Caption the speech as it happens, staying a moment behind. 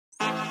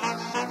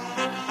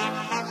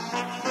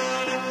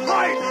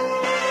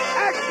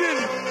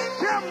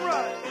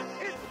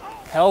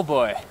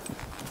Hellboy.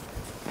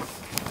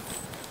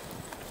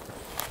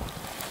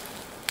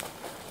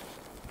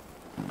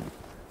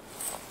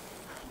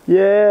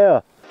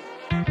 Yeah!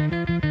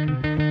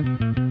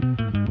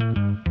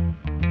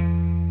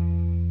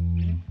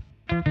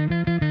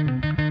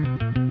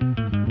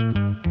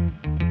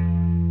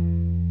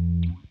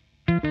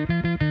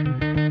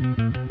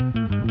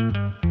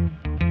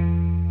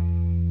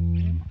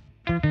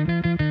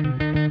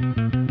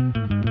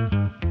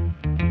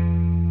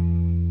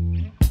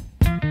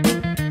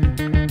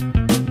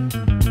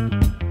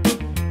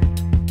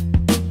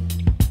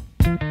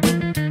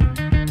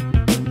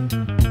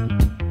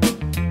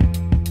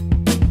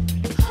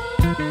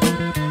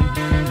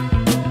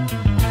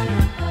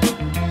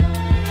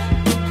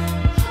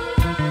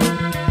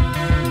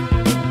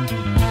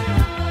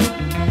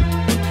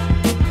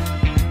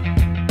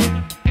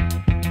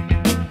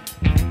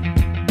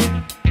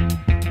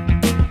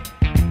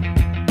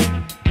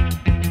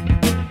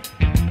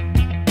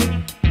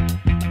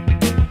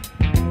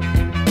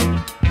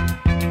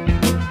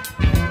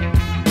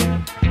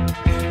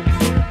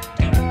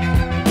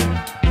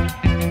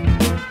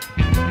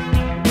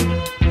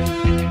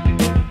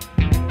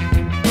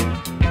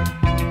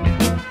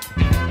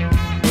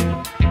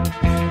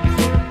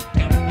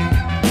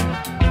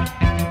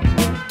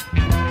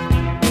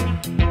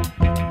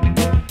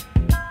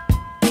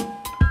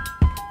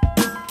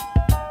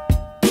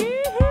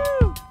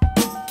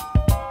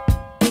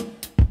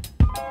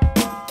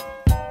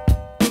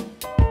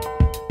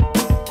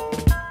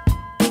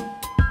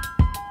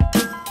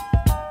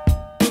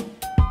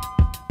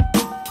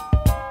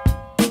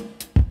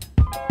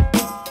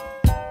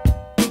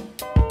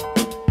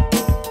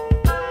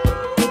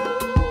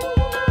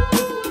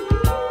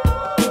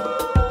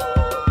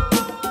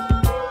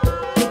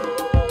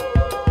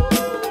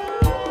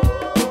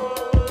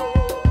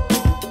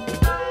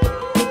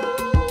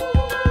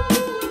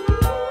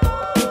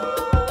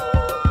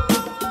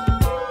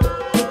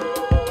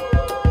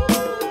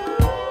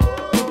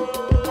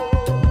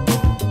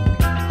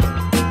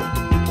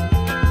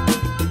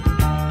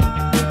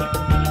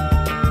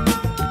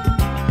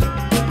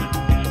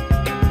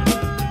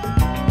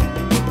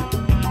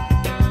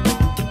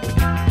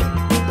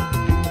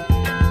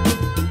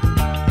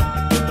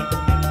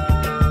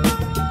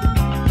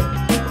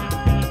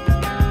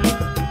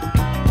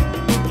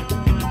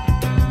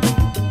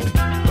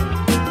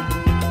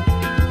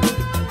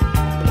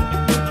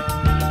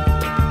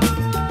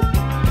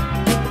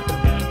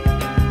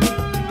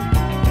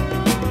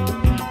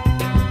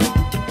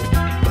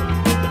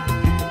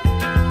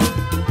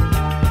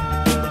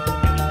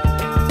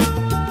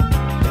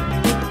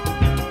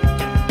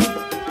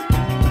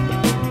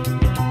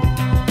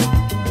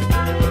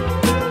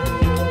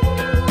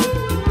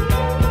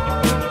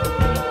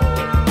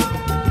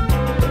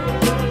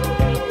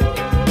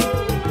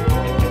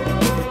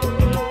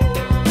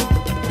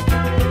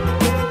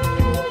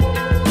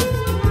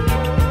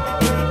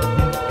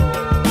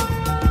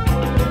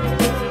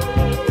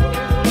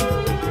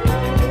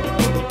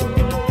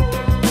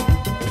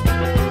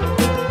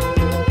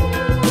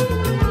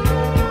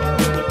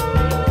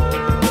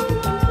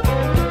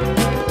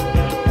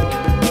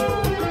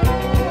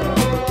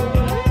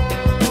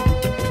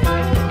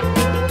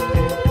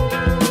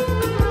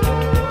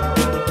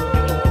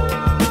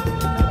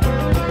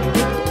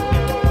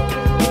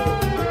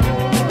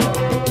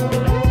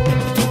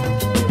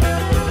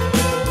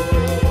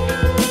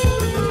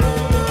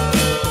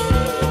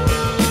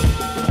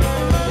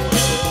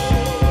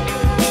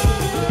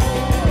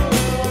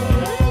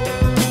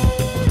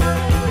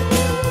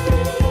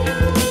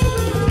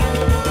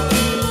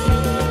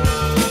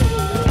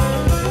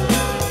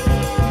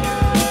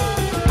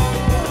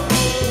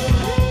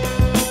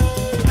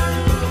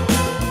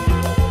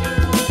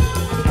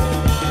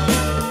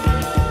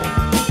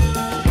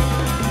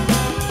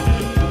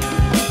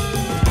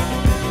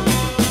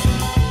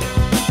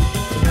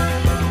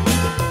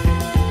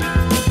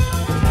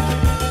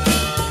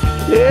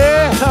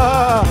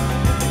 Yeah!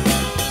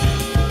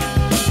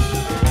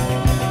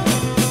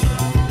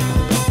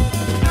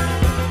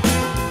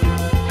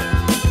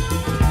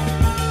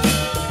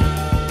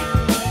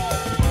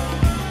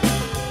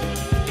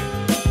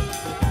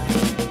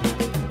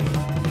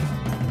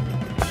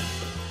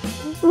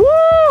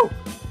 Woo!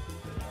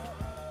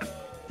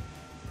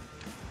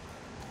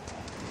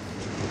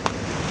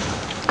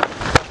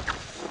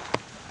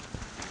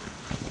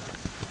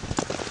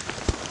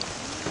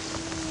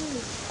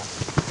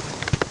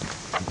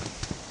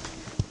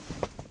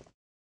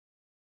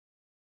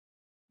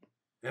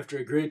 After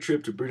a great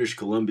trip to British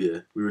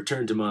Columbia, we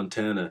returned to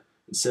Montana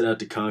and set out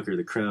to conquer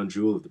the crown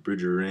jewel of the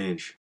Bridger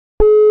Range.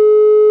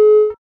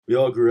 We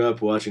all grew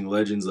up watching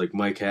legends like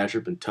Mike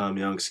Hattrip and Tom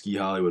Young's Ski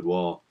Hollywood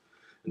Wall,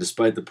 and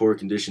despite the poor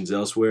conditions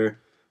elsewhere,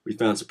 we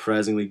found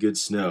surprisingly good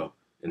snow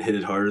and hit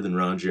it harder than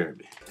Ron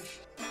Jeremy.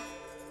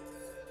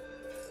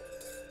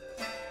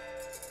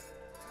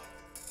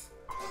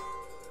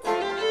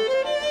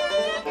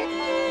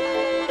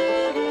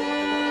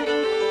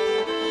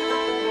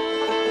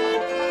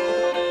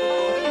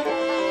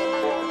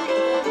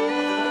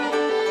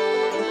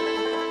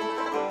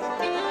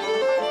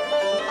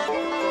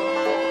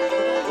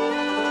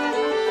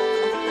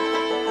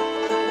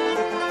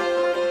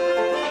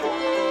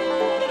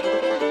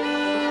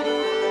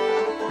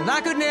 Well, I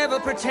could never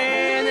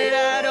pretend that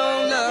I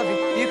don't love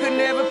you. You could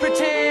never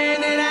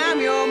pretend that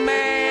I'm your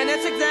man.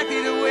 That's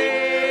exactly the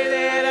way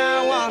that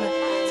I want it.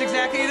 It's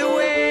exactly the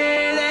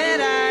way that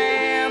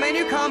I am. And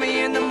you call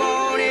me in the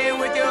morning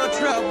with your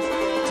troubles,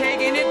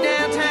 taking it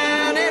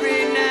downtown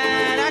every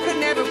night. I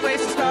could never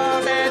place the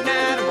stars at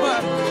night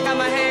above. Got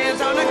my hands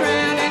on the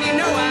ground and you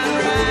know I'm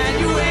right.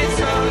 You wait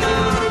so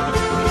long.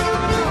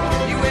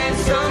 You wait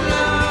so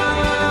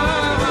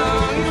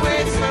long. You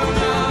wait so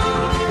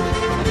long.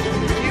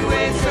 You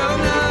wait so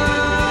long.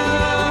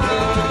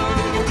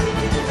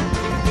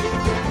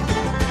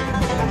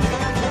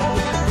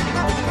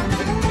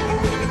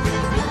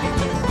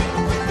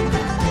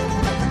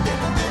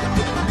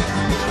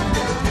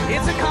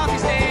 It's a coffee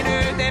stain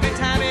earth every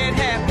time it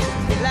happens.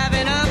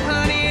 Liven up,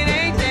 honey, it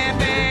ain't that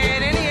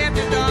bad. And the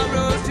afterthought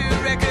rose to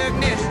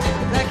recognition,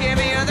 like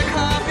every other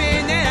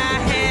coffin that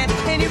I had.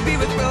 And your feet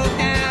was broke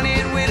down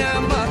in winter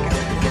muck.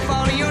 You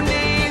fall to your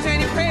knees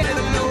and you pray to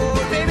the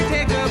Lord. Baby,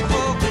 take a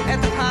pull at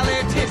the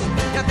politician.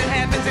 Nothing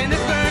happens in this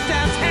burnt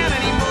out town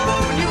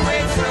anymore. You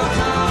wait so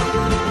long.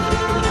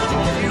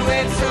 You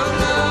wait so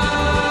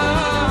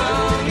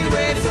long. You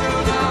wait so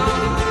long.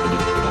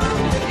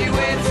 You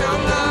wait so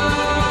long.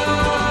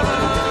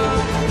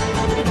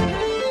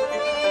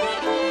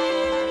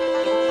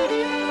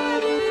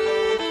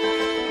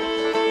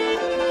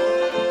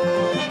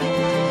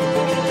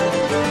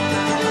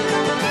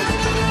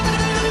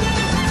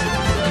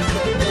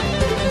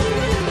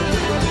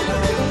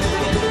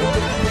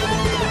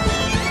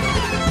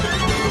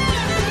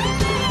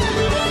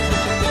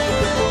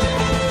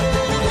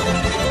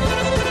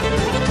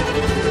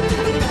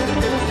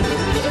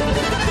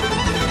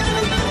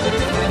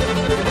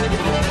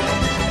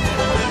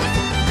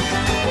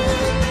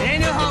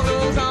 And your heart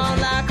rolls on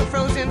like a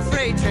frozen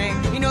freight train.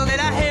 You know that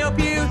I help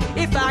you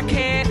if I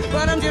can,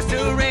 but I'm just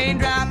a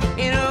raindrop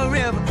in a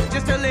river,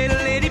 just a little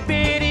itty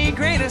bitty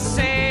grain of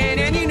sand.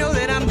 And you know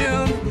that I'm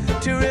doomed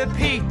to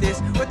repeat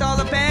this with all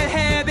the bad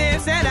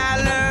habits that I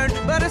learned.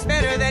 But it's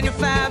better than your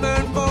fiber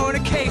and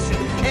fornication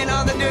and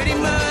all the dirty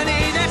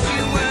money that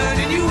you earned.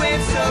 And you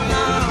wait so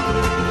long.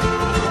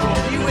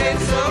 You wait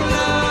so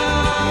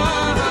long.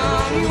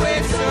 You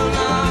wait so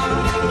long.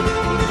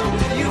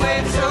 You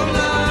wait so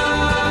long.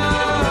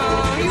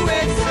 You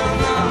wait so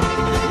long.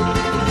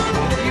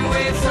 You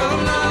wait so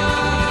long.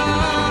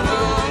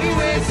 You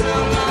wait so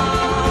long.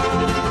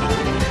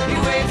 You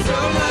wait so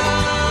long.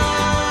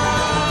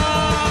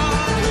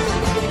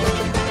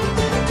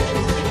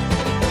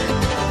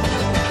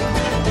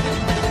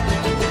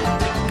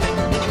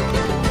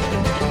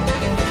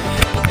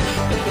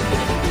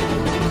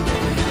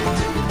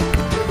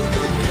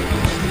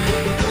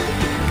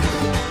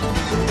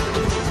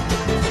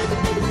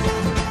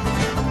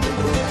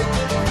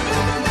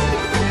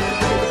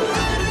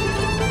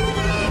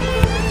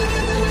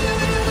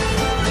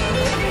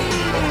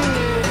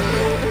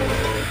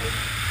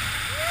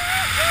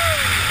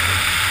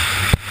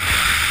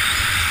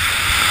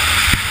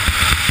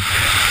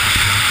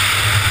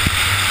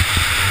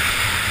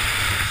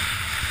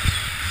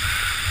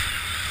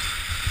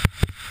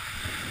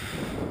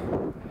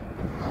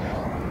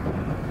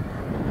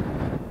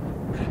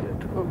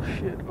 Oh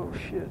shit, oh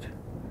shit.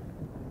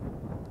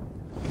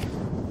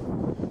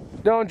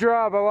 Don't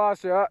drop, I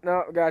lost you. Oh,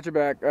 no, got you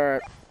back.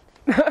 Alright.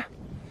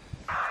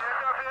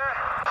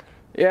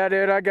 Yeah,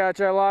 dude, I got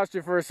you. I lost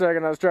you for a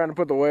second. I was trying to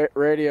put the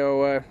radio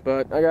away,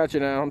 but I got you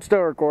now. I'm still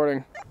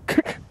recording.